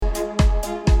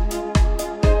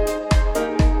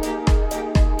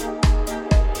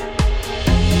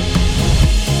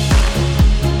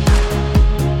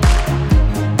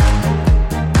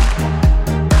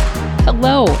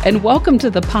and welcome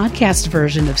to the podcast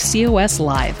version of COS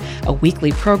Live, a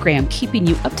weekly program keeping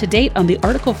you up to date on the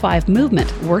Article 5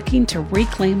 movement working to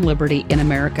reclaim liberty in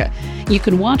America. You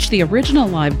can watch the original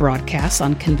live broadcasts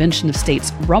on Convention of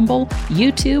States Rumble,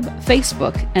 YouTube,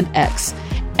 Facebook, and X.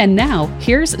 And now,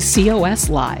 here's COS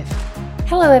Live.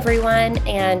 Hello, everyone,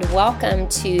 and welcome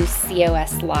to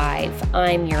COS Live.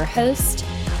 I'm your host,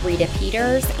 Rita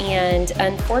Peters, and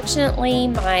unfortunately,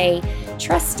 my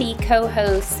trusty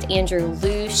co-host, Andrew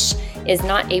Lusch, is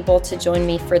not able to join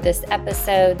me for this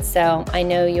episode, so I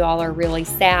know you all are really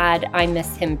sad. I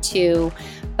miss him too,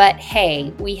 but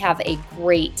hey, we have a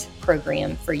great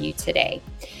program for you today.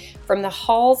 From the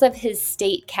halls of his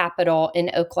state capitol in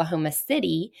Oklahoma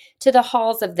City to the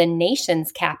halls of the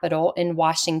nation's capital in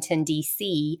Washington,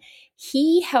 D.C.,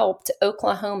 he helped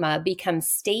Oklahoma become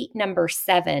state number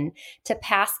 7 to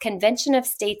pass Convention of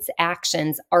States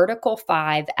Action's Article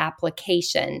 5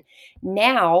 application.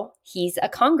 Now he's a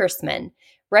congressman.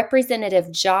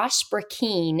 Representative Josh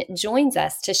Brecheen joins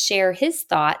us to share his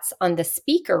thoughts on the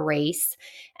speaker race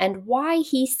and why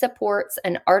he supports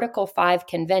an Article 5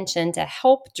 convention to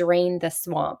help drain the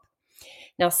swamp.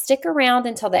 Now, stick around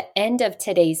until the end of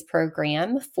today's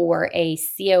program for a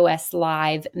COS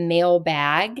Live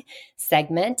mailbag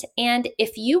segment. And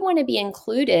if you want to be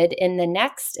included in the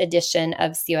next edition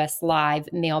of COS Live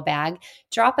mailbag,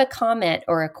 drop a comment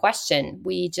or a question.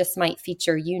 We just might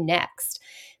feature you next.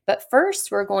 But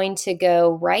first, we're going to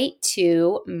go right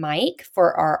to Mike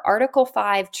for our Article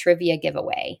 5 trivia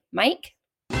giveaway. Mike?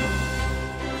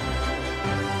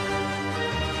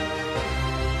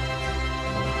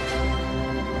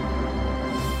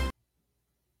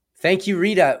 Thank you,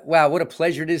 Rita. Wow, what a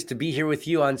pleasure it is to be here with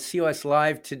you on COS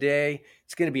Live today.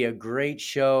 It's going to be a great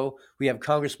show. We have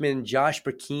Congressman Josh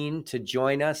Brecheen to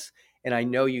join us, and I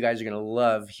know you guys are going to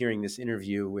love hearing this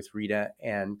interview with Rita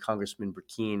and Congressman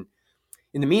Brecheen.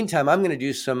 In the meantime, I'm going to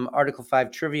do some Article 5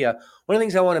 trivia. One of the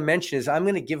things I want to mention is I'm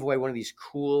going to give away one of these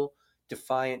cool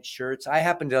Defiant shirts.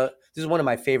 This is one of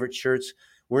my favorite shirts.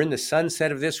 We're in the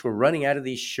sunset of this. We're running out of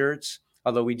these shirts,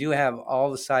 although we do have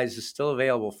all the sizes still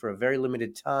available for a very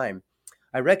limited time.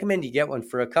 I recommend you get one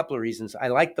for a couple of reasons. I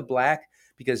like the black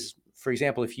because, for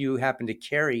example, if you happen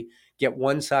to get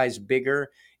one size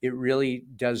bigger, it really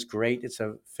does great. It's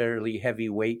a fairly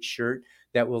heavyweight shirt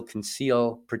that will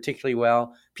conceal particularly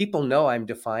well. People know I'm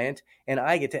Defiant, and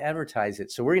I get to advertise it.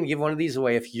 So we're going to give one of these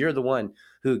away if you're the one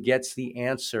who gets the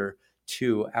answer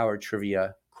to our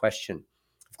trivia question.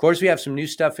 Of course, we have some new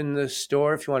stuff in the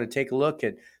store. If you want to take a look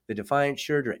at the Defiant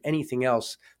shirt or anything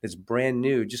else that's brand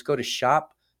new, just go to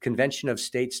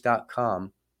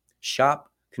shopconventionofstates.com,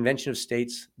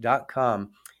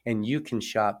 shopconventionofstates.com, and you can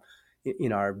shop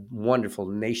in our wonderful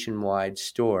nationwide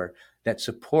store that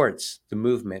supports the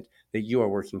movement that you are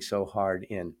working so hard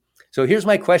in. So here's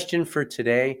my question for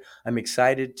today. I'm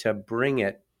excited to bring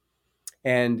it.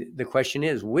 And the question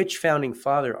is, which founding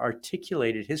father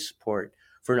articulated his support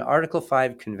for an Article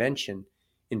 5 convention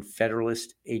in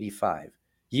Federalist 85?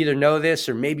 You either know this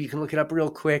or maybe you can look it up real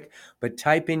quick, but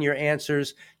type in your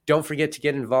answers. Don't forget to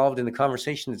get involved in the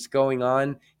conversation that's going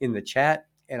on in the chat.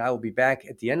 And I will be back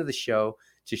at the end of the show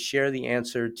to share the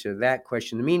answer to that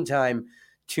question. In the meantime,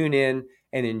 tune in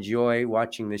and enjoy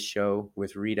watching this show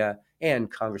with Rita and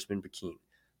Congressman Brecheen.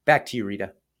 Back to you,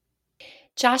 Rita.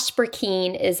 Josh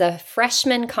Brecheen is a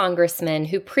freshman congressman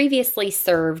who previously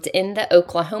served in the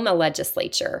Oklahoma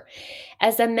legislature.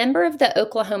 As a member of the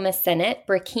Oklahoma Senate,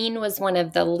 Brecheen was one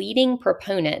of the leading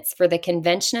proponents for the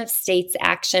Convention of States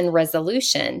Action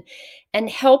resolution and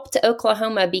helped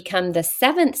Oklahoma become the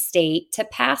 7th state to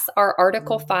pass our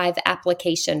Article 5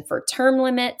 application for term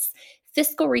limits,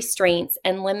 fiscal restraints,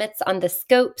 and limits on the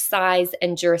scope, size,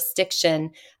 and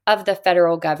jurisdiction of the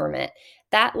federal government.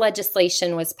 That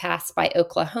legislation was passed by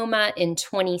Oklahoma in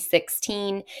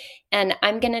 2016. And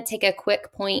I'm going to take a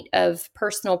quick point of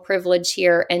personal privilege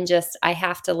here and I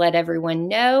have to let everyone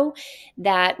know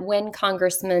that when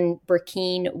Congressman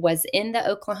Brecheen was in the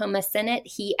Oklahoma Senate,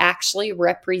 he actually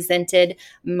represented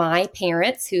my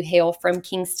parents who hail from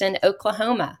Kingston,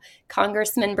 Oklahoma.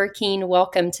 Congressman Brecheen,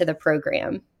 welcome to the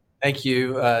program. Thank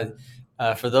you.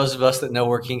 For those of us that know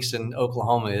where Kingston,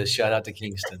 Oklahoma is, shout out to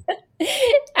Kingston.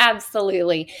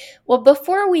 Absolutely. Well,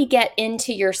 before we get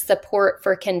into your support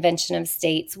for Convention of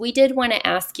States, we did want to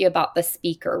ask you about the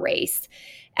speaker race.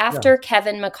 After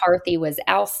Kevin McCarthy was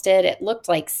ousted, it looked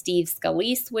like Steve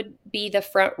Scalise would be the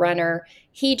front runner.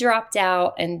 He dropped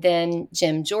out, and then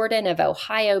Jim Jordan of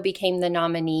Ohio became the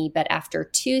nominee. But after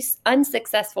 2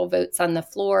 unsuccessful votes on the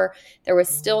floor, there was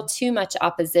still too much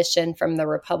opposition from the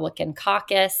Republican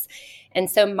caucus. And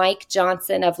so Mike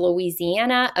Johnson of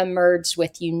Louisiana emerged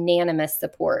with unanimous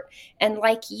support. And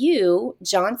like you,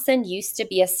 Johnson used to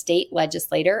be a state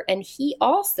legislator, and he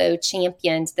also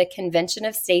championed the Convention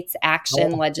of States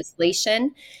Action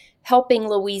legislation, helping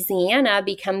Louisiana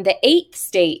become the 8th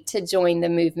state to join the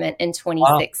movement in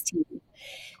 2016.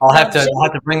 Wow. I'll have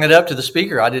to bring it up to the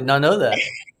speaker. I did not know that.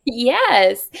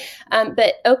 Yes,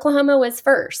 but Oklahoma was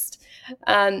first.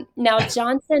 Now,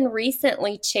 Johnson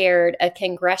recently chaired a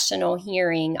congressional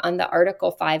hearing on the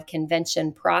Article 5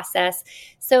 convention process.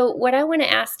 So what I want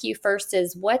to ask you first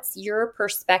is, what's your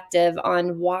perspective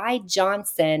on why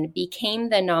Johnson became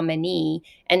the nominee,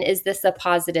 and is this a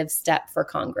positive step for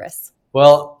Congress?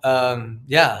 Well,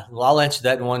 I'll answer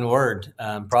that in one word: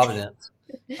 providence.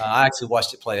 I actually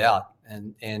watched it play out,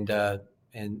 and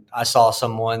I saw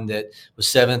someone that was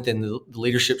 7th in the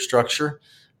leadership structure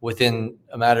within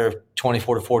a matter of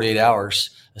 24 to 48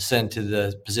 hours ascend to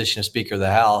the position of Speaker of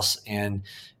the House, and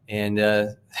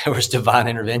there was divine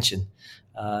intervention.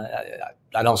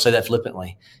 I don't say that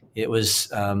flippantly. It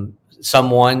was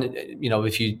someone,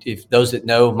 if those that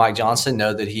know Mike Johnson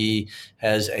know that he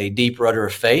has a deep rudder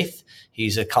of faith.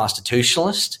 He's a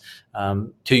constitutionalist.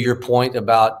 To your point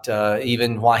about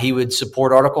even why he would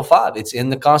support Article 5, it's in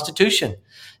the Constitution.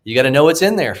 You got to know it's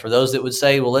in there. For those that would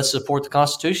say, well, let's support the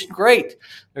Constitution, great.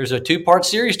 There's a 2-part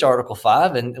series to Article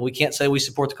 5, and we can't say we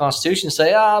support the Constitution and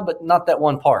say, but not that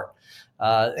one part.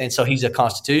 And so he's a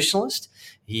constitutionalist.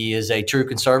 He is a true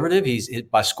conservative. He's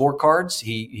by scorecards.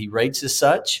 He rates as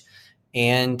such.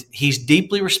 And he's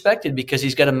deeply respected because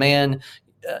he's got a man.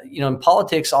 In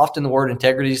politics, often the word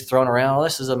integrity is thrown around. Oh,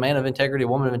 this is a man of integrity, a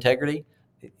woman of integrity.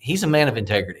 He's a man of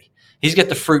integrity. He's got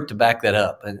the fruit to back that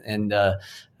up,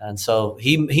 and so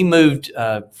he moved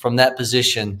from that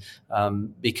position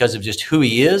because of just who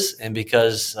he is, and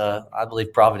because I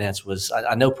believe Providence was.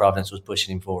 I know Providence was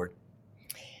pushing him forward.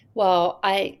 Well,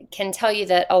 I can tell you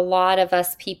that a lot of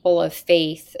us people of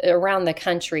faith around the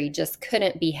country just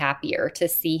couldn't be happier to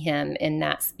see him in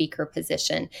that speaker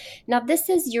position. Now, this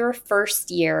is your first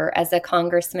year as a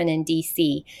congressman in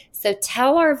D.C., so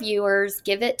tell our viewers,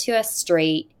 give it to us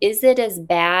straight. Is it as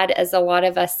bad as a lot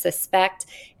of us suspect?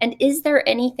 And is there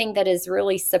anything that has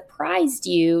really surprised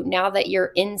you now that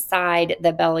you're inside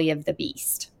the belly of the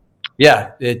beast?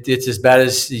 Yeah, it's as bad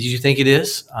as you think it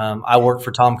is. I worked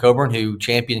for Tom Coburn, who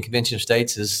championed Convention of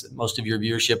States, as most of your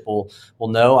viewership will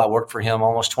know. I worked for him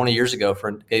almost 20 years ago.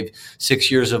 Gave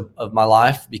 6 years of my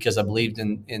life because I believed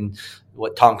in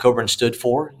what Tom Coburn stood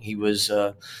for. He was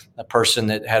a person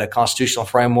that had a constitutional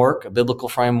framework, a biblical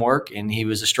framework, and he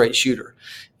was a straight shooter.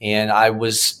 And I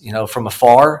was, from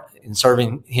afar, in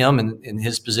serving him in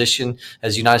his position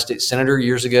as United States Senator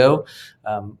years ago.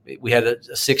 We had a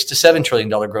 $6 to $7 trillion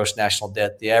gross national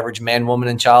debt. The average man, woman,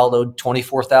 and child owed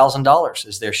 $24,000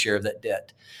 as their share of that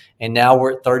debt. And now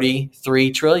we're at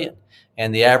 $33 trillion.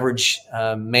 And the average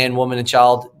man, woman, and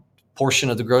child portion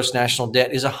of the gross national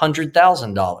debt is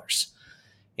 $100,000.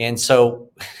 And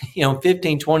so,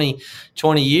 15,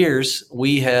 20 years,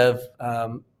 we have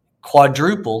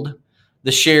quadrupled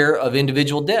the share of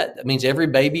individual debt. That means every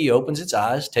baby opens its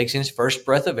eyes, takes in its first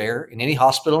breath of air in any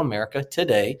hospital in America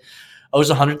today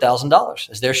owes $100,000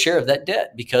 as their share of that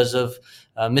debt because of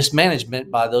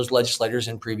mismanagement by those legislators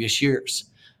in previous years.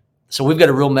 So we've got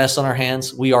a real mess on our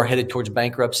hands. We are headed towards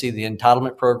bankruptcy. The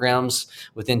entitlement programs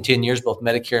within 10 years, both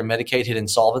Medicare and Medicaid, hit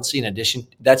insolvency.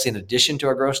 That's in addition to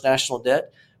our gross national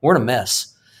debt. We're in a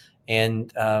mess.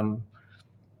 And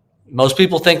most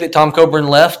people think that Tom Coburn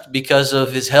left because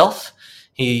of his health.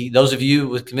 Those of you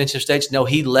with Convention of States know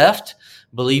he left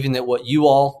believing that what you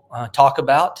all talk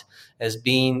about as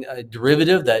being a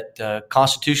derivative, that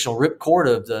constitutional ripcord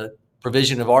of the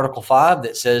provision of Article 5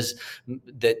 that says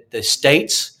that the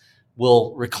states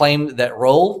will reclaim that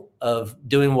role of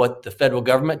doing what the federal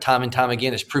government time and time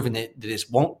again has proven that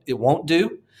it won't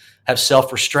do, have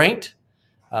self-restraint.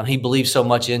 He believes so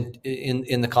much in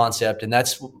the concept, and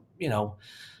that's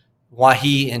why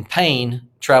he, in pain,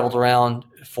 traveled around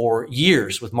for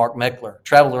years with Mark Meckler,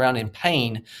 traveled around in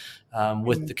pain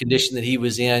with the condition that he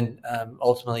was in,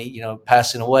 ultimately,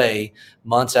 passing away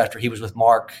months after he was with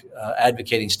Mark,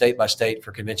 advocating state by state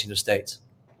for Convention of States.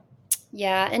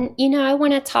 Yeah. And, I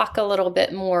want to talk a little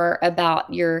bit more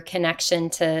about your connection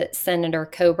to Senator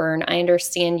Coburn. I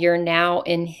understand you're now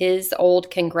in his old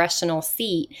congressional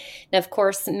seat. And of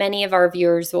course, many of our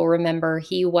viewers will remember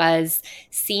he was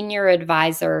senior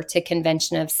advisor to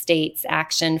Convention of States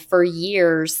Action for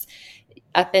years.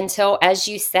 up until, as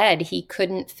you said, he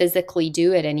couldn't physically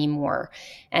do it anymore.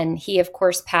 And he, of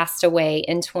course, passed away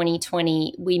in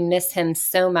 2020. We miss him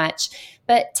so much.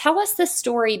 But tell us the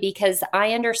story, because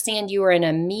I understand you were in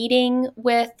a meeting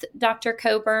with Dr.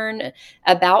 Coburn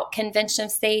about Convention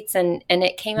of States, and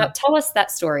it came up. Tell us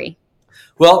that story.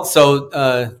 Well,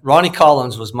 so Ronnie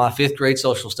Collins was my fifth grade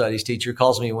social studies teacher.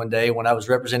 Calls me one day when I was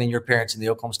representing your parents in the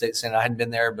Oklahoma State Senate. I hadn't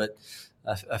been there but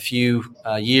a few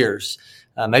years,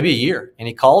 maybe a year. And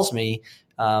he calls me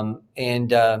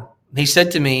and he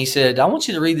said to me, he said, I want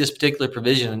you to read this particular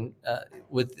provision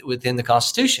within the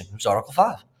Constitution. It was Article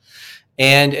 5.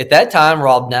 And at that time,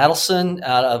 Rob Nadelson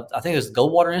out of, I think it was the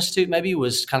Goldwater Institute, maybe,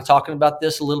 was kind of talking about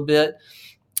this a little bit.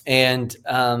 And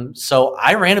so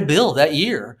I ran a bill that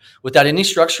year without any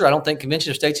structure. I don't think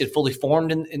Convention of States had fully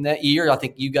formed in that year. I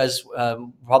think you guys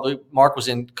probably, Mark was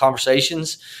in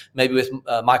conversations maybe with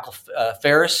Michael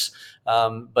Ferris.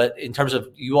 But in terms of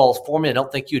you all forming, I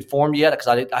don't think you had formed yet, because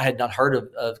I had not heard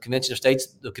of Convention of States,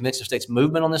 the Convention of States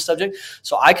movement on this subject.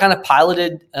 So I kind of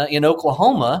piloted in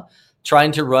Oklahoma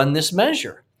trying to run this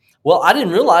measure. Well, I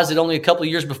didn't realize that only a couple of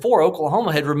years before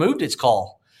Oklahoma had removed its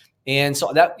call. And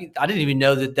so that I didn't even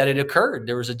know that had occurred.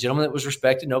 There was a gentleman that was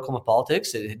respected in Oklahoma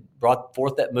politics that had brought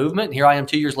forth that movement. And here I am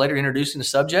 2 years later introducing the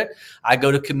subject. I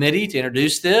go to committee to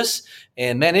introduce this.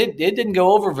 And man, it didn't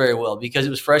go over very well because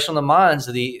it was fresh on the minds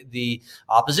of the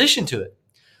opposition to it.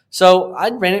 So I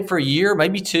ran it for a year,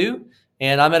 maybe two.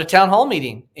 And I'm at a town hall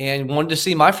meeting and wanted to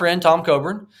see my friend, Tom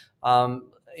Coburn.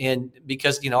 And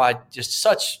because, I just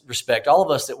such respect all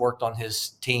of us that worked on his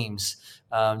teams.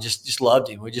 Just loved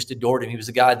him. We just adored him. He was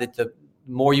the guy that the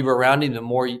more you were around him, the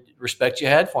more respect you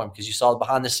had for him, because you saw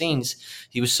behind the scenes.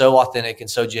 He was so authentic and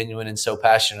so genuine and so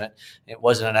passionate. It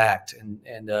wasn't an act.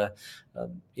 And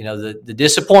the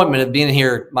disappointment of being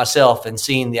here myself and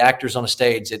seeing the actors on the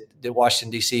stage that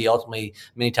Washington, D.C. ultimately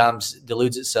many times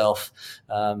dilutes itself,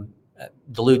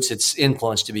 dilutes its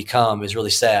influence to become, is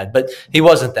really sad. But he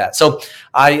wasn't that. So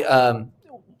I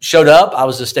showed up. I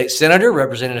was a state senator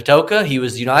representing Atoka. He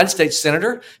was the United States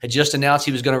senator, had just announced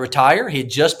he was going to retire. He had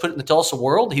just put it in the Tulsa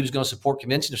World. He was going to support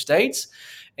Convention of States.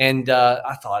 And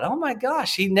I thought, oh my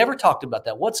gosh, he never talked about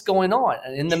that. What's going on?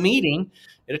 And in the meeting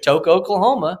at Atoka,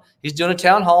 Oklahoma, he's doing a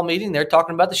town hall meeting. They're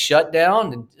talking about the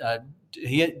shutdown. And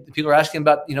people are asking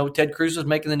about, Ted Cruz was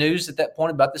making the news at that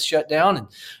point about this shutdown, and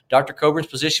Dr. Coburn's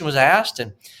position was asked.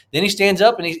 And then he stands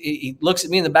up and he looks at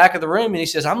me in the back of the room and he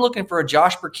says, I'm looking for a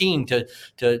Josh Brecheen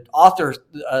to author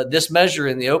this measure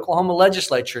in the Oklahoma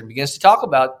legislature, and begins to talk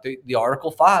about the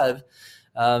Article 5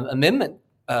 amendment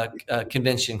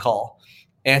convention call.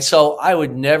 And so I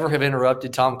would never have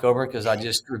interrupted Tom Coburn because I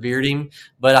just revered him.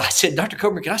 But I said, Dr.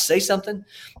 Coburn, can I say something?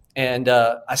 And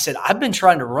I said, I've been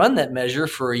trying to run that measure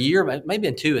for a year, maybe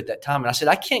in two at that time. And I said,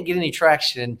 I can't get any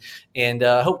traction. And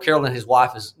I hope Carolyn and his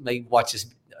wife may watch this.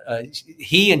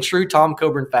 He, in true Tom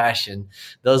Coburn fashion,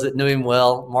 those that knew him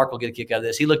well, Mark will get a kick out of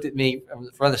this. He looked at me from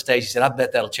the front of the stage. He said, I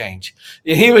bet that'll change.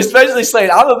 And he was basically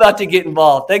saying, I'm about to get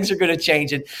involved. Things are going to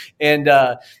change. And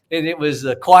it was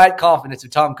the quiet confidence of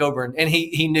Tom Coburn. And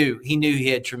he knew he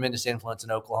had tremendous influence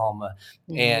in Oklahoma.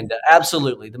 Mm-hmm. And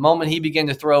absolutely, the moment he began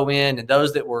to throw in, and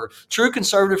those that were true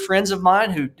conservative friends of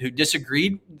mine who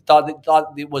disagreed, thought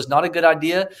it was not a good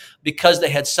idea, because they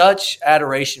had such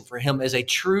adoration for him as a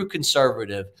true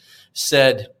conservative,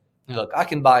 said, look, I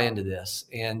can buy into this.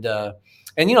 And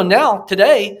now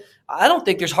today, I don't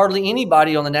think there's hardly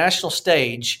anybody on the national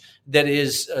stage that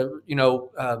is,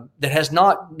 that has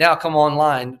not now come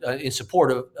online in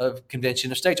support of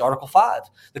Convention of States, Article 5,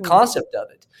 the concept of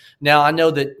it. Now, I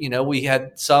know that, we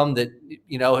had some that,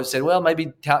 have said, well,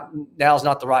 maybe now is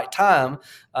not the right time.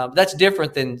 That's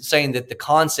different than saying that the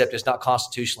concept is not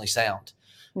constitutionally sound.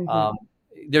 Mm-hmm.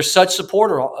 There's such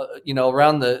support,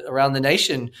 around the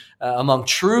nation among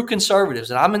true conservatives.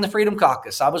 And I'm in the Freedom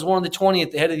Caucus. I was one of the 20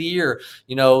 at the head of the year,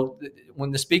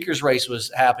 when the speaker's race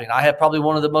was happening. I had probably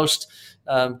one of the most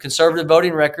conservative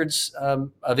voting records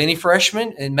of any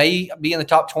freshman, and may be in the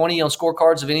top 20 on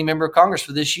scorecards of any member of Congress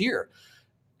for this year.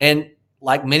 And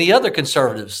like many other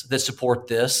conservatives that support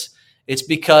this, it's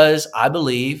because I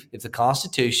believe if the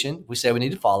Constitution, we say we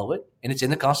need to follow it, and it's in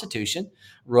the Constitution,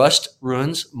 rust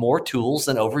ruins more tools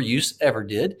than overuse ever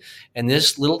did. And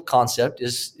this little concept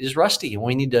is rusty, and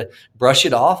we need to brush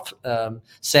it off,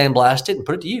 sandblast it, and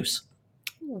put it to use.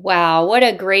 Wow, what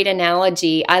a great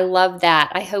analogy. I love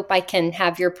that. I hope I can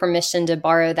have your permission to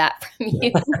borrow that from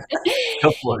you.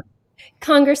 Go for it.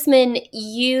 Congressman,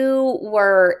 you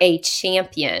were a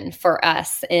champion for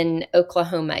us in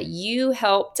Oklahoma. You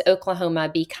helped Oklahoma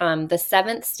become the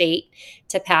 7th state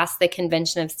to pass the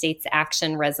Convention of States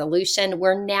Action Resolution.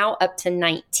 We're now up to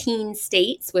 19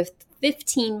 states with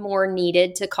 15 more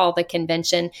needed to call the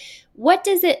convention. What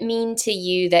does it mean to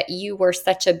you that you were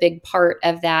such a big part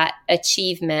of that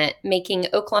achievement, making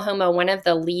Oklahoma one of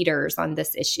the leaders on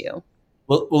this issue?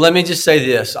 Well, let me just say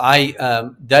this.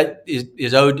 That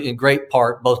is owed in great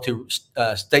part both to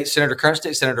current state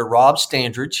senator Rob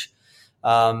Standridge,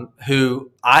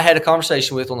 who I had a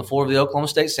conversation with on the floor of the Oklahoma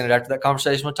State Senate. After that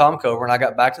conversation with Tom Coburn, I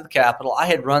got back to the Capitol. I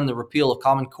had run the repeal of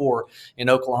Common Core in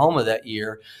Oklahoma that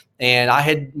year, and I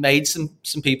had made some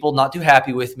people not too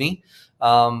happy with me.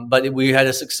 But we had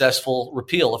a successful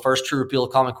repeal, the first true repeal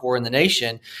of Common Core in the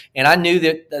nation. And I knew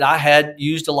that I had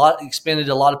expended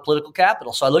a lot of political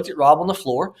capital. So I looked at Rob on the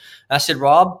floor and I said,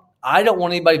 Rob, I don't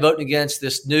want anybody voting against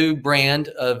this new brand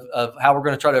of how we're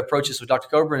going to try to approach this with Dr.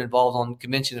 Coburn involved on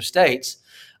Convention of States.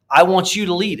 I want you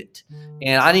to lead it,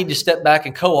 and I need to step back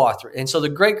and co-author it. And so the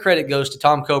great credit goes to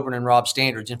Tom Coburn and Rob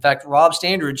Standridge. In fact, Rob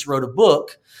Standridge wrote a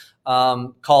book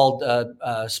called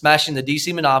Smashing the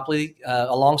DC Monopoly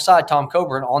alongside Tom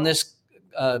Coburn on this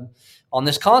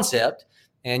concept.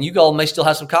 And you all may still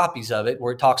have some copies of it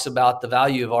where it talks about the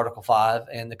value of Article 5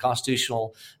 and the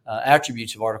constitutional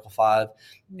attributes of Article 5.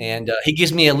 And he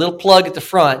gives me a little plug at the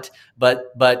front,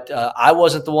 but I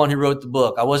wasn't the one who wrote the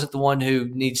book. I wasn't the one who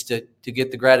needs to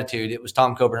get the gratitude. It was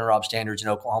Tom Coburn and Rob Standridge in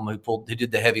Oklahoma who did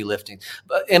the heavy lifting.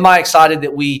 But am I excited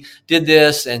that we did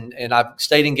this? And I've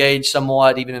stayed engaged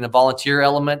somewhat, even in a volunteer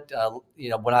element.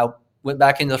 When I went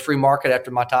back into the free market after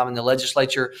my time in the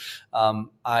legislature,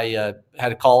 I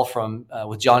had a call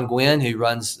with John Gwynn, who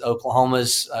runs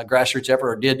Oklahoma's grassroots effort,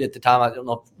 or did at the time. I don't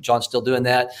know if John's still doing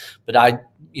that, but I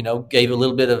gave a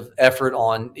little bit of effort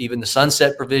on even the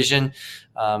sunset provision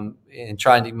and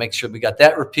trying to make sure we got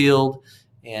that repealed,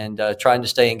 and trying to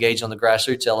stay engaged on the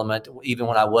grassroots element, even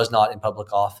when I was not in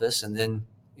public office. And then,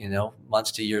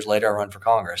 months to years later, I run for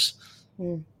Congress.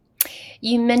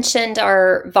 You mentioned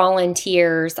our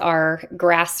volunteers, our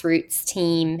grassroots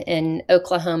team in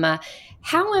Oklahoma.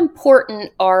 How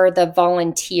important are the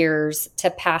volunteers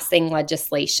to passing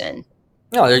legislation?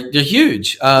 No, they're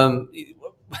huge.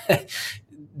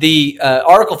 The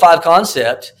Article 5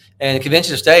 concept and the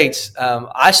Convention of States,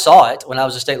 I saw it when I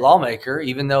was a state lawmaker,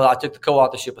 even though I took the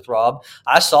co-authorship with Rob.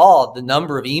 I saw the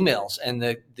number of emails and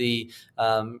the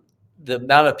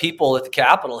amount of people at the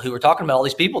Capitol who were talking about all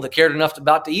these people that cared enough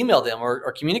about to email them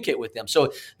or communicate with them.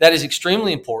 So that is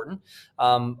extremely important.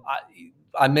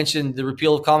 I mentioned the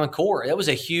repeal of Common Core. That was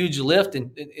a huge lift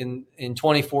in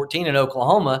 2014 in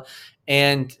Oklahoma.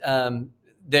 And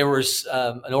there was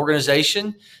an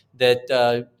organization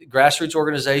grassroots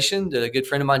organization that a good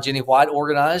friend of mine, Jenny White,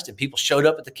 organized, and people showed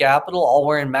up at the Capitol all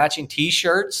wearing matching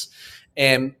T-shirts.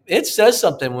 And it says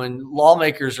something when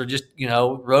lawmakers are just,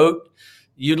 rote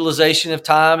utilization of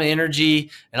time and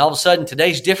energy. And all of a sudden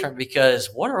today's different because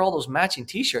what are all those matching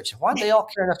T-shirts? And why do they all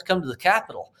care enough to come to the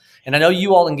Capitol? And I know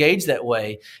you all engage that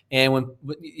way. And when,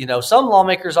 some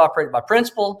lawmakers operate by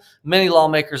principle, many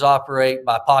lawmakers operate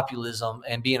by populism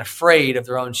and being afraid of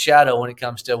their own shadow when it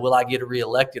comes to, will I get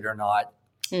reelected or not?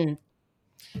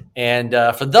 And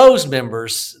for those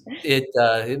members,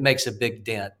 it makes a big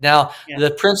dent. Now,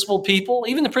 the principled people,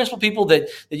 even the principled people that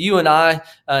you and I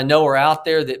know are out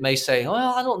there that may say, well,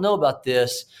 I don't know about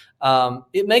this.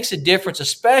 It makes a difference,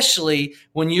 especially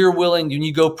when when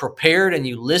you go prepared and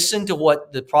you listen to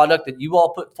what the product that you all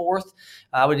put forth.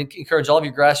 I would encourage all of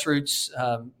your grassroots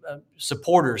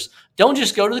supporters, don't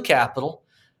just go to the Capitol.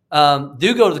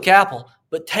 Do go to the Capitol,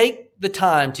 but take the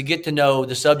time to get to know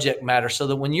the subject matter so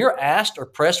that when you're asked or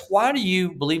pressed, why do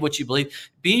you believe what you believe?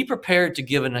 Be prepared to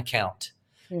give an account.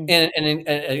 And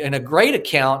a great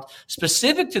account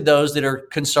specific to those that are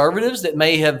conservatives that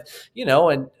may have,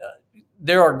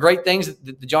 there are great things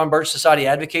that the John Birch Society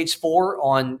advocates for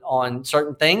on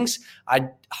certain things. I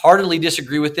heartily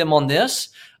disagree with them on this.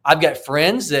 I've got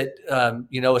friends that,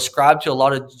 ascribe to a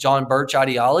lot of John Birch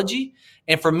ideology.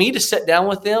 And for me to sit down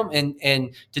with them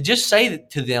and to just say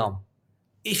to them,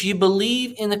 if you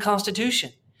believe in the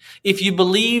Constitution, if you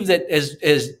believe that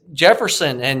as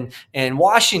Jefferson and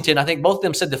Washington, I think both of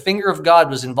them said the finger of God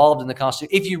was involved in the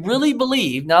Constitution. If you really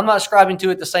believe, now I'm not ascribing to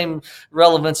it the same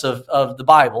relevance of the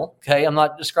Bible, okay? I'm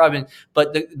not describing,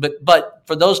 but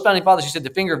for those founding fathers who said the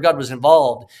finger of God was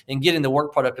involved in getting the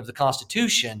work product of the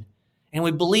Constitution, and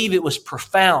we believe it was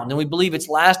profound, and we believe it's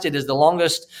lasted as the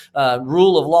longest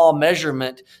rule of law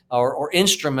measurement or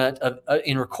instrument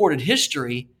in recorded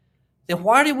history, then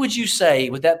why would you say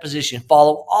with that position,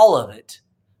 follow all of it,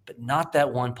 but not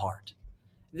that one part?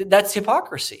 That's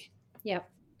hypocrisy. Yeah,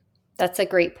 that's a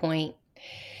great point.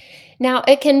 Now,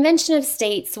 at Convention of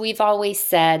States, we've always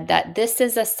said that this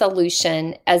is a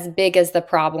solution as big as the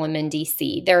problem in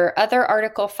DC. There are other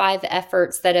Article 5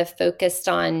 efforts that have focused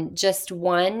on just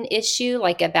one issue,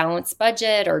 like a balanced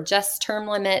budget or just term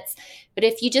limits. But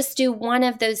if you just do one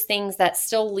of those things, that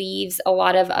still leaves a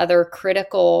lot of other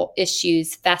critical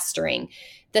issues festering.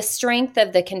 The strength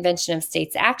of the Convention of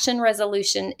States Action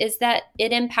Resolution is that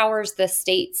it empowers the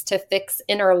states to fix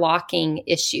interlocking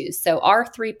issues. So our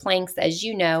three planks, as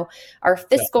you know, are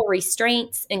fiscal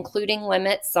restraints, including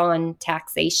limits on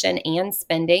taxation and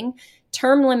spending,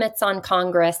 term limits on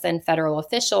Congress and federal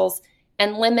officials,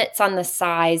 and limits on the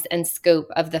size and scope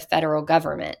of the federal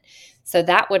government. So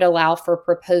that would allow for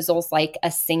proposals like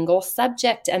a single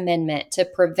subject amendment to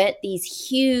prevent these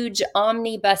huge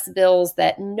omnibus bills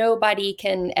that nobody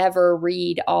can ever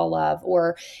read all of,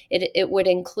 or it would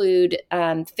include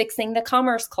fixing the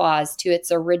Commerce Clause to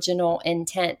its original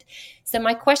intent. So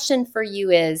my question for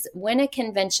you is, when a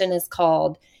convention is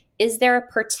called, is there a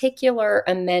particular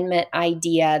amendment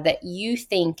idea that you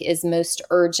think is most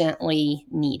urgently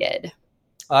needed?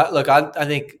 Look, I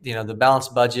think the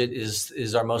balanced budget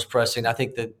is our most pressing. I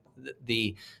think that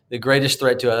the greatest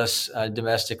threat to us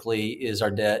domestically is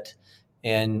our debt.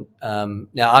 And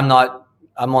now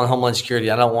I'm on Homeland Security.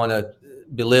 I don't want to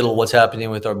belittle what's happening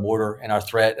with our border and our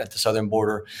threat at the southern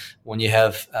border. When you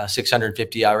have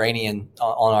 650 Iranian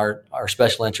on our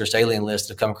special interest alien list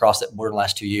that have come across that border in the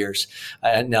last 2 years,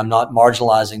 and I'm not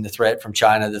marginalizing the threat from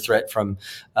China, the threat from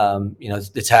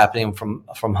that's happening from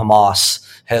Hamas,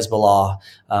 Hezbollah,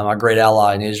 our great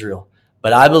ally in Israel.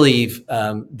 But I believe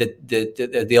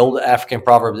that the old African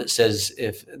proverb that says,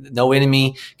 if no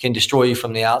enemy can destroy you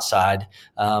from the outside,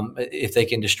 if they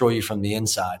can destroy you from the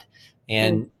inside.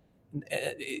 And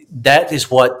that is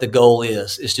what the goal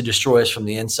is to destroy us from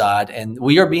the inside. And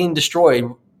we are being destroyed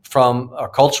from our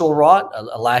cultural rot,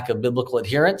 a lack of biblical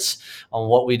adherence on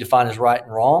what we define as right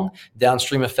and wrong.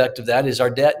 Downstream effect of that is our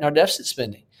debt and our deficit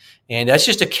spending. And that's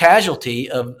just a casualty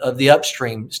of the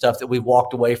upstream stuff that we've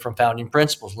walked away from: founding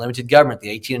principles, limited government, the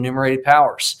 18 enumerated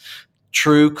powers,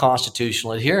 true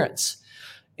constitutional adherence.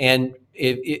 And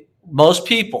most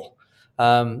people,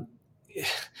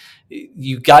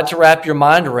 you've got to wrap your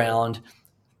mind around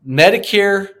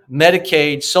Medicare,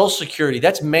 Medicaid, Social Security.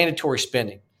 That's mandatory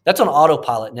spending. That's on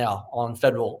autopilot now on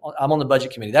federal. I'm on the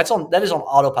budget committee. That is on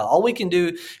autopilot. All we can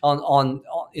do on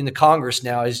in the Congress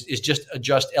now is just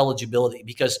adjust eligibility,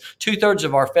 because 2/3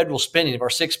 of our federal spending, of our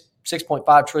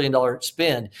 $6.5 trillion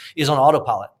spend, is on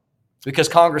autopilot, because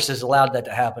Congress has allowed that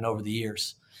to happen over the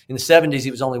years. In the 70s,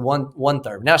 it was only one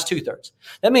third. Now it's 2/3.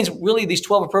 That means really these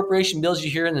 12 appropriation bills you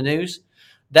hear in the news,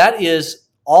 that is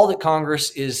all that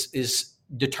Congress is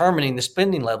determining the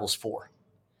spending levels for.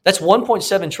 That's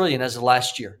 $1.7 trillion as of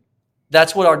last year.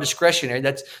 That's what our discretionary,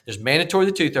 there's mandatory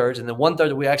the 2/3, and the 1/3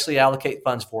 that we actually allocate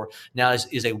funds for now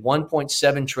is a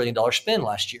 $1.7 trillion spend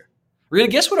last year. We're going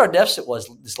to guess what our deficit was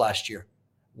this last year?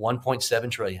 $1.7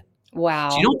 trillion. Wow.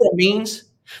 So you know what that means?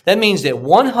 That means that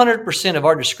 100% of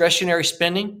our discretionary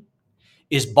spending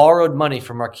is borrowed money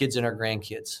from our kids and our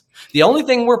grandkids. The only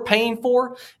thing we're paying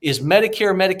for is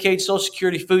Medicare, Medicaid, Social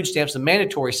Security, food stamps, the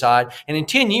mandatory side. And in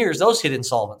 10 years, those hit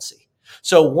insolvency.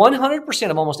 So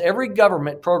 100% of almost every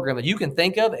government program that you can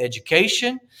think of,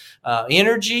 education,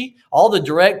 energy, all the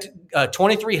direct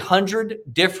 2,300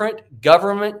 different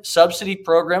government subsidy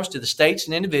programs to the states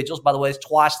and individuals. By the way, it's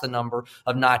twice the number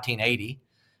of 1980.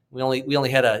 We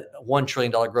only had a $1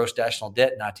 trillion gross national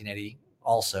debt in 1980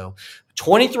 also.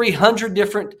 2,300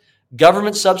 different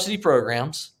government subsidy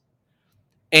programs,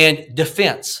 and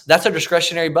defense. That's our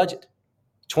discretionary budget.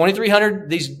 2,300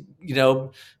 these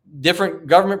different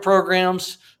government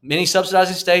programs, many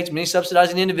subsidizing states, many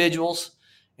subsidizing individuals,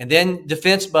 and then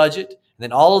defense budget, and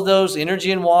then all of those: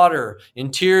 energy and water,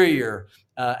 interior,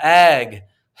 ag,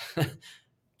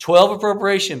 12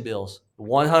 appropriation bills.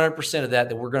 100% of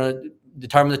that we're going to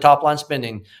determine the top line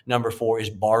spending number for is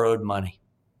borrowed money.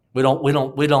 We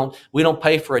don't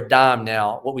pay for a dime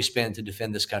now what we spend to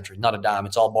defend this country. Not a dime.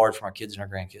 It's all borrowed from our kids and our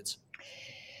grandkids.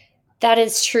 That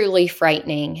is truly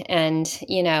frightening. And,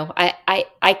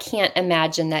 I can't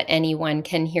imagine that anyone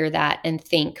can hear that and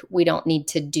think we don't need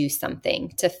to do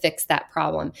something to fix that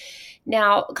problem.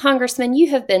 Now, Congressman, you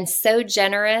have been so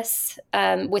generous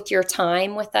with your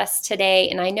time with us today,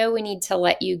 and I know we need to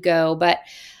let you go, but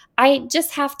I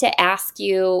just have to ask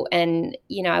you, and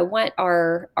I want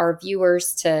our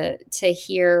viewers to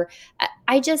hear.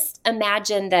 I just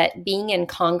imagine that being in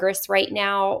Congress right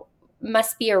now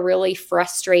must be a really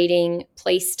frustrating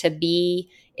place to be.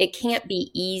 It can't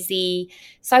be easy.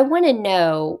 So I want to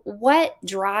know, what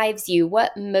drives you,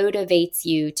 what motivates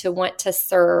you to want to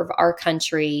serve our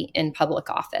country in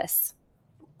public office?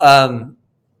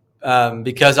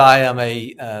 Because I am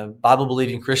a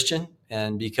Bible-believing Christian,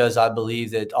 and because I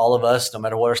believe that all of us, no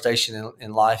matter what our station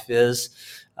in life is,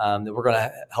 that we're going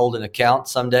to hold an account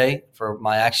someday for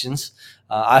my actions,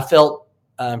 I felt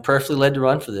prayerfully led to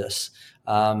run for this.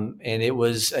 And it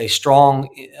was a strong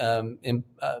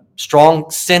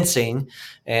sensing.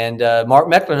 And Mark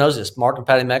Meckler knows this. Mark and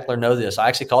Patty Meckler know this. I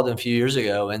actually called them a few years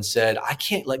ago and said, I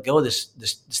can't let go of this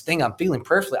thing I'm feeling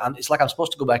prayerfully. It's like I'm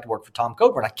supposed to go back to work for Tom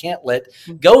Coburn. I can't let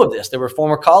go of this. There were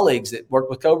former colleagues that worked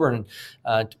with Coburn,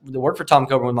 that worked for Tom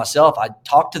Coburn with myself. I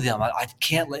talked to them. I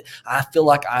I feel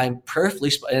like I'm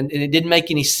prayerfully, and it didn't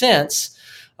make any sense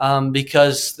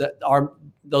because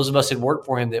those of us who had worked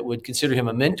for him that would consider him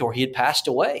a mentor, he had passed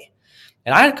away.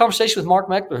 And I had a conversation with Mark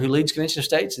Meckler, who leads Convention of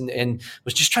States, and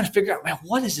was just trying to figure out, man,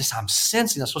 what is this I'm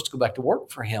sensing? I'm supposed to go back to work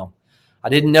for him. I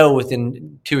didn't know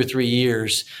within 2 or 3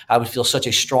 years I would feel such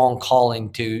a strong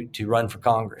calling to run for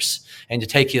Congress and to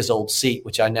take his old seat,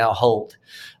 which I now hold.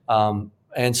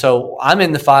 And so I'm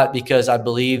in the fight because I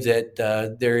believe that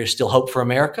there is still hope for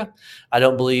America. I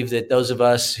don't believe that those of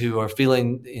us who are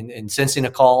feeling and sensing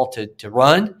a call to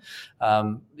run,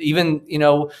 even,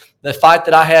 the fight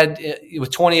that I had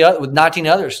with 19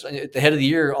 others at the head of the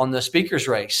year on the speaker's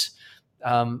race.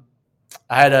 I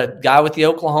had a guy with the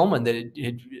Oklahoman that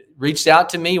had reached out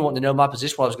to me, wanting to know my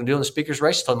position, what I was going to do in the speaker's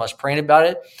race. I told him I was praying about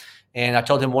it. And I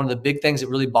told him one of the big things that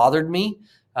really bothered me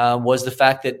was the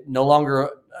fact that no longer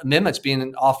amendments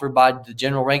being offered by the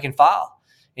general rank and file.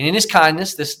 And in his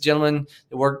kindness, this gentleman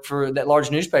that worked for that large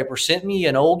newspaper sent me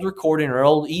an old recording or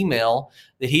old email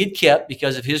that he had kept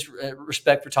because of his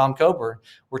respect for Tom Coburn,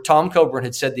 where Tom Coburn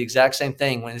had said the exact same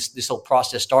thing when this whole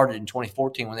process started in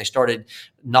 2014, when they started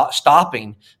not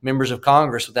stopping members of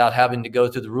Congress without having to go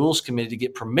through the Rules Committee to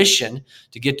get permission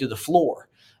to get to the floor.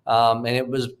 And it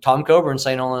was Tom Coburn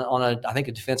saying on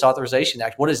a Defense Authorization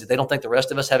Act, what is it? They don't think the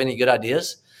rest of us have any good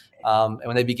ideas? And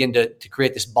when they begin to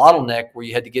create this bottleneck where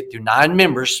you had to get through 9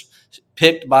 members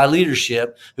picked by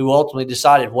leadership who ultimately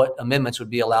decided what amendments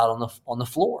would be allowed on the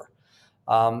floor.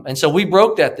 And so we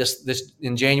broke that this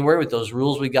in January with those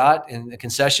rules we got and the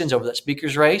concessions over that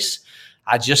speaker's race.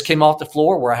 I just came off the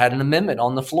floor where I had an amendment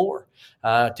on the floor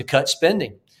to cut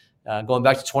spending going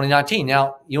back to 2019.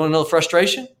 Now, you want to know the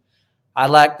frustration?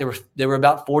 There were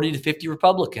about 40 to 50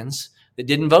 Republicans that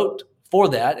didn't vote for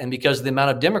that. And because of the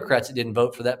amount of Democrats that didn't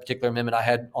vote for that particular amendment I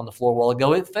had on the floor a while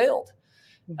ago, it failed.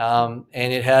 And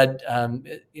it had,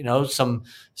 some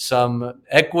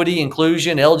equity,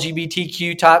 inclusion,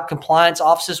 LGBTQ type compliance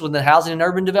offices within Housing and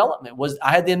Urban Development.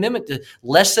 I had the amendment to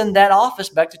lessen that office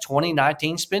back to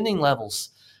 2019 spending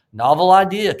levels. Novel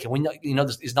idea. Can we,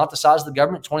 is not the size of the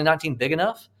government 2019 big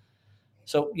enough?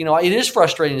 So, it is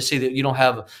frustrating to see that you don't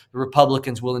have the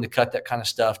Republicans willing to cut that kind of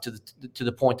stuff to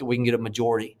the point that we can get a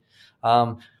majority.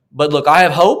 But look, I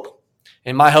have hope,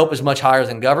 and my hope is much higher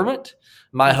than government.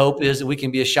 My hope is that we can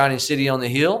be a shining city on the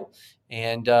hill.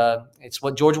 And it's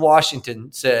what George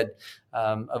Washington said,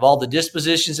 of all the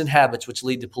dispositions and habits which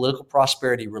lead to political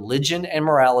prosperity, religion and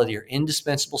morality are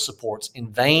indispensable supports.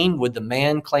 In vain would the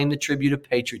man claim the tribute of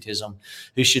patriotism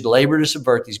who should labor to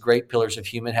subvert these great pillars of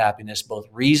human happiness. Both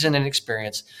reason and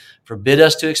experience forbid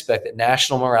us to expect that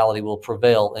national morality will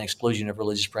prevail in exclusion of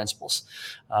religious principles.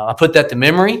 I put that to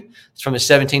memory. It's from his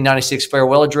 1796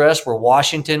 farewell address, where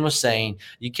Washington was saying,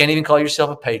 you can't even call yourself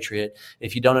a patriot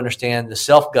if you don't understand the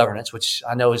self-governance, which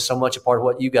I know is so much a part of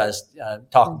what you guys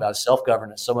talk about,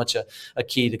 self-governance, so much a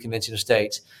key to Convention of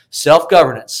States.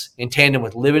 Self-governance in tandem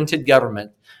with limited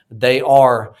government, they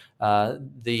are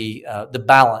the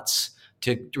balance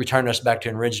to return us back to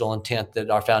an original intent that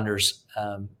our founders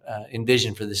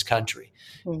envisioned for this country.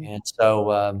 And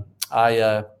so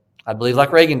I believe,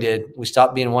 like Reagan did, we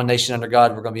stopped being one nation under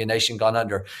God. We're going to be a nation gone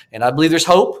under. And I believe there's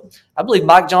hope. I believe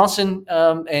Mike Johnson,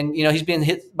 and he's being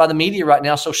hit by the media right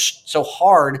now so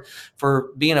hard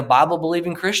for being a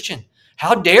Bible-believing Christian.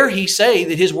 How dare he say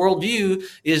that his worldview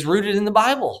is rooted in the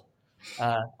Bible?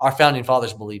 Our founding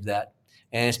fathers believed that.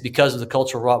 And it's because of the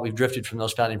cultural rot we've drifted from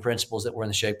those founding principles that we're in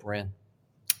the shape we're in.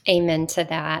 Amen to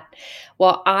that.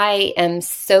 Well, I am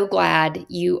so glad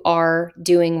you are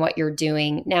doing what you're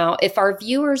doing. Now, if our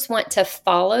viewers want to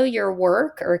follow your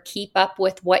work or keep up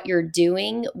with what you're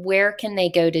doing, where can they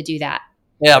go to do that?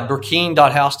 Yeah,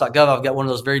 Brecheen.house.gov. I've got one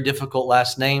of those very difficult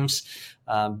last names,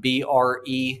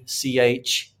 Breccheen,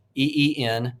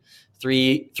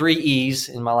 three E's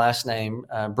in my last name,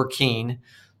 Brecheen,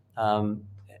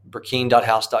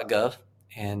 Brecheen.house.gov.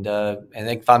 And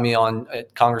they can find me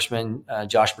at Congressman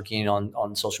Josh Brecheen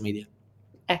on social media.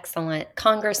 Excellent.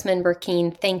 Congressman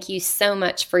Brecheen, thank you so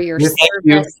much for your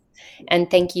service.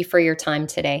 And thank you for your time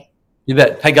today. You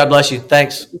bet. Hey, God bless you.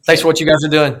 Thanks. Thanks for what you guys are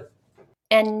doing.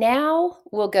 And now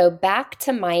we'll go back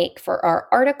to Mike for our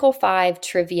Article 5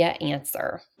 trivia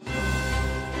answer.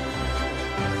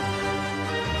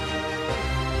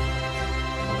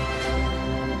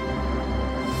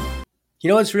 You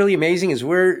know what's really amazing is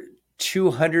we're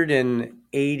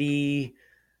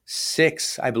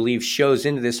 286, I believe, shows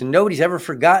into this, and nobody's ever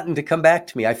forgotten to come back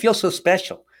to me. I feel so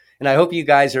special. And I hope you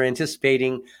guys are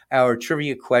anticipating our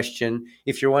trivia question.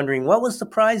 If you're wondering, what was the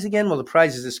prize again? Well, the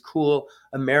prize is this cool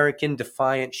American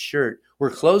Defiant shirt. We're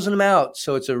closing them out,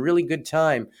 so it's a really good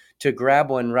time to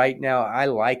grab one right now. I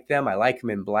like them. I like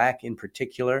them in black in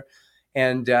particular.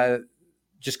 And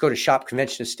just go to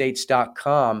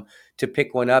shopconventionestates.com to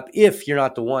pick one up if you're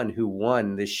not the one who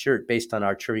won this shirt based on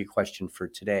our trivia question for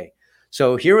today.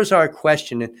 So here was our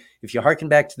question. If you harken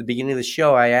back to the beginning of the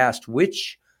show, I asked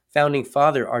which founding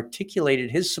father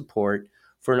articulated his support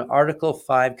for an Article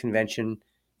 5 convention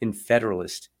in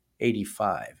Federalist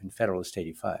 85.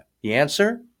 The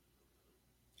answer?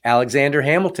 Alexander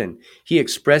Hamilton. He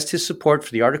expressed his support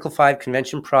for the Article 5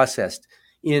 convention processed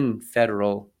in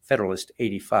Federalist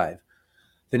 85.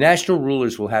 The national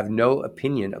rulers will have no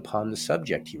opinion upon the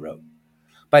subject, he wrote.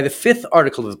 By the fifth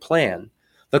article of the plan,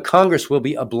 the Congress will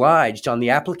be obliged on the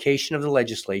application of the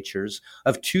legislatures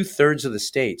of 2/3 of the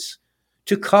states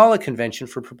to call a convention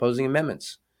for proposing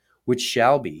amendments, which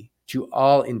shall be, to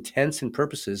all intents and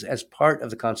purposes, as part of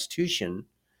the Constitution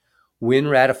when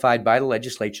ratified by the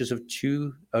legislatures of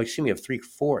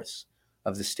 3/4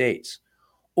 of the states,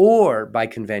 or by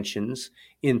conventions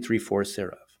in 3/4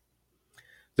 thereof.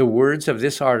 The words of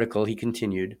this article, he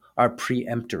continued, are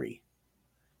peremptory.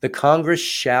 The Congress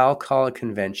shall call a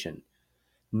convention.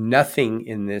 Nothing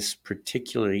in this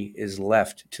particularly is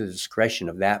left to the discretion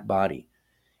of that body.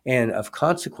 And of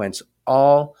consequence,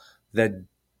 all the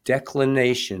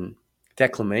declamation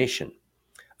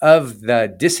of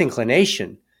the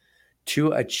disinclination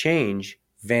to a change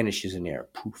vanishes in air.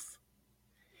 Poof.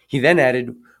 He then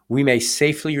added, we may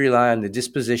safely rely on the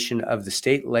disposition of the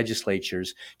state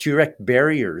legislatures to erect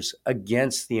barriers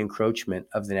against the encroachment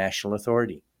of the national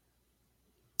authority.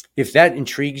 If that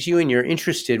intrigues you and you're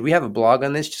interested, we have a blog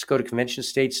on this. Just go to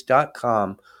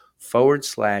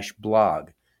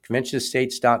conventionestates.com/blog.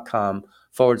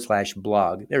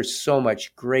 conventionestates.com/blog. There's so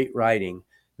much great writing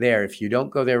there. If you don't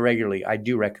go there regularly, I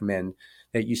do recommend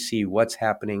that you see what's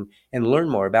happening and learn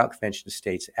more about Convention of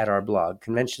States at our blog,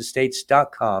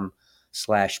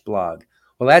 conventionestates.com/blog.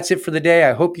 Well, that's it for the day.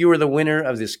 I hope you were the winner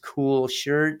of this cool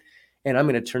shirt, and I'm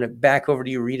going to turn it back over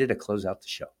to you, Rita, to close out the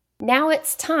show. Now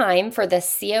it's time for the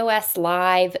COS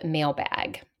Live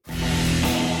mailbag.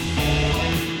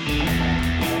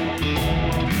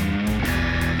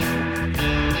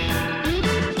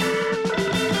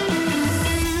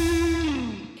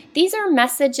 These are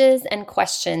messages and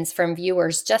questions from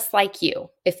viewers just like you.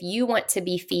 If you want to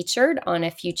be featured on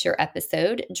a future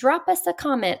episode, drop us a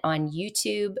comment on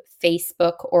YouTube,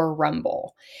 Facebook, or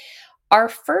Rumble. Our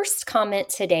first comment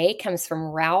today comes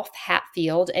from Ralph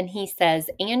Hatfield, and he says,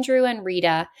 Andrew and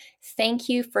Rita, thank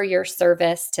you for your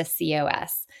service to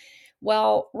COS.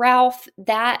 Well, Ralph,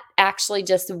 that actually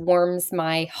just warms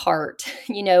my heart.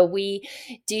 You know, we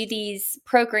do these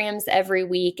programs every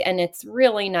week, and it's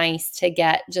really nice to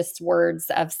get just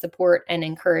words of support and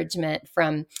encouragement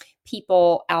from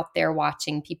people out there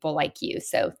watching, people like you.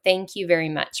 So thank you very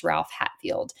much, Ralph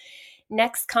Hatfield.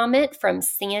 Next comment from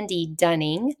Sandy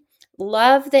Dunning.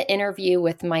 Love the interview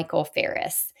with Michael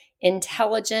Ferris,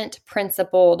 intelligent,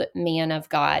 principled man of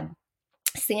God.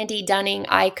 Sandy Dunning,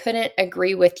 I couldn't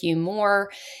agree with you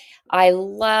more. I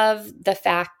love the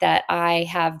fact that I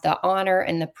have the honor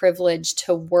and the privilege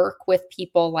to work with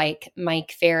people like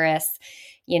Mike Ferris.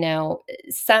 You know,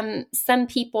 some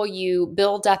people you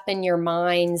build up in your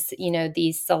minds, you know,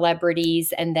 these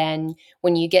celebrities, and then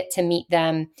when you get to meet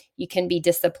them, you can be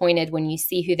disappointed when you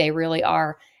see who they really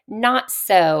are. Not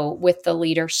so with the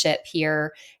leadership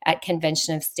here at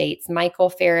Convention of States. Michael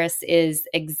Ferris is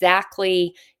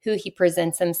exactly who he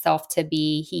presents himself to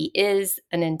be. He is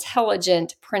an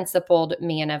intelligent, principled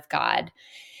man of God.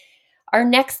 Our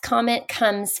next comment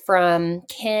comes from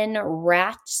Ken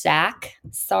Ratchak.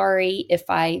 Sorry if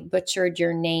I butchered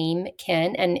your name,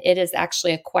 Ken, and it is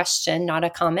actually a question, not a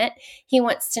comment. He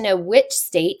wants to know which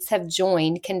states have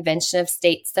joined Convention of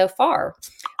States so far.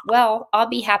 Well, I'll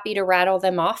be happy to rattle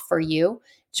them off for you.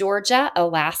 Georgia,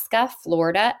 Alaska,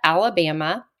 Florida,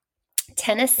 Alabama,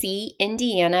 Tennessee,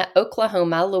 Indiana,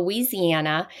 Oklahoma,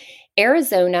 Louisiana,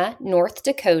 Arizona, North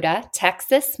Dakota,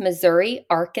 Texas, Missouri,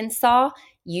 Arkansas,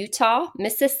 Utah,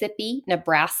 Mississippi,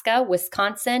 Nebraska,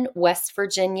 Wisconsin, West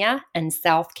Virginia, and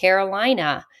South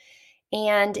Carolina.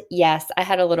 And yes, I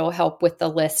had a little help with the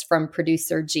list from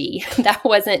producer G. That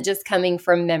wasn't just coming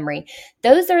from memory.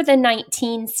 Those are the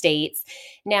 19 states.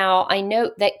 Now, I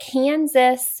note that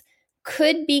Kansas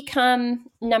could become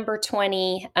number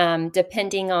 20,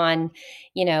 depending on,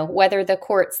 whether the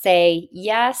courts say,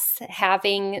 yes,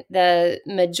 having the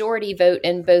majority vote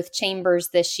in both chambers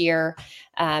this year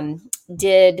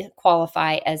did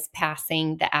qualify as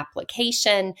passing the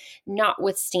application,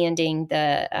 notwithstanding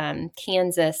the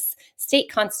Kansas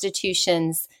state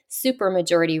constitution's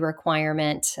supermajority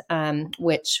requirement,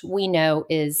 which we know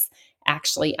is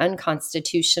actually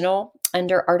unconstitutional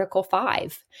under Article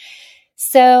 5.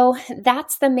 So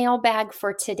that's the mailbag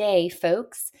for today,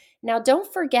 folks. Now,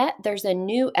 don't forget, there's a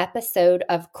new episode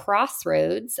of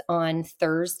Crossroads on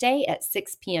Thursday at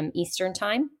 6 p.m. Eastern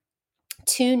Time.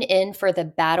 Tune in for the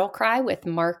Battle Cry with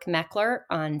Mark Meckler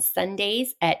on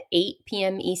Sundays at 8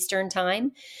 p.m. Eastern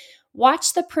Time.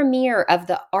 Watch the premiere of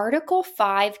the Article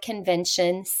 5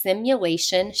 Convention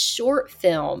simulation short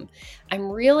film.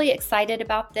 I'm really excited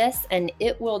about this, and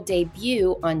it will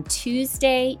debut on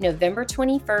Tuesday, November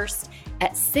 21st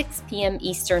at 6 p.m.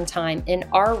 Eastern Time in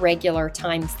our regular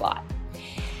time slot.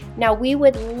 Now, we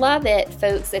would love it,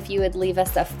 folks, if you would leave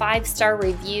us a 5-star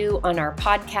review on our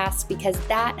podcast, because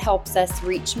that helps us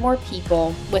reach more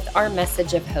people with our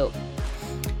message of hope.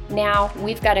 Now,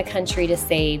 we've got a country to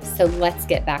save, so let's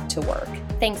get back to work.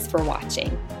 Thanks for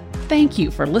watching. Thank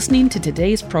you for listening to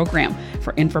today's program.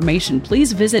 For information,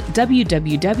 please visit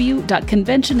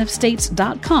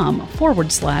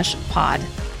www.conventionofstates.com/pod.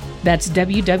 That's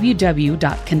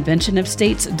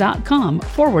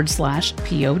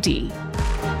www.conventionofstates.com/pod.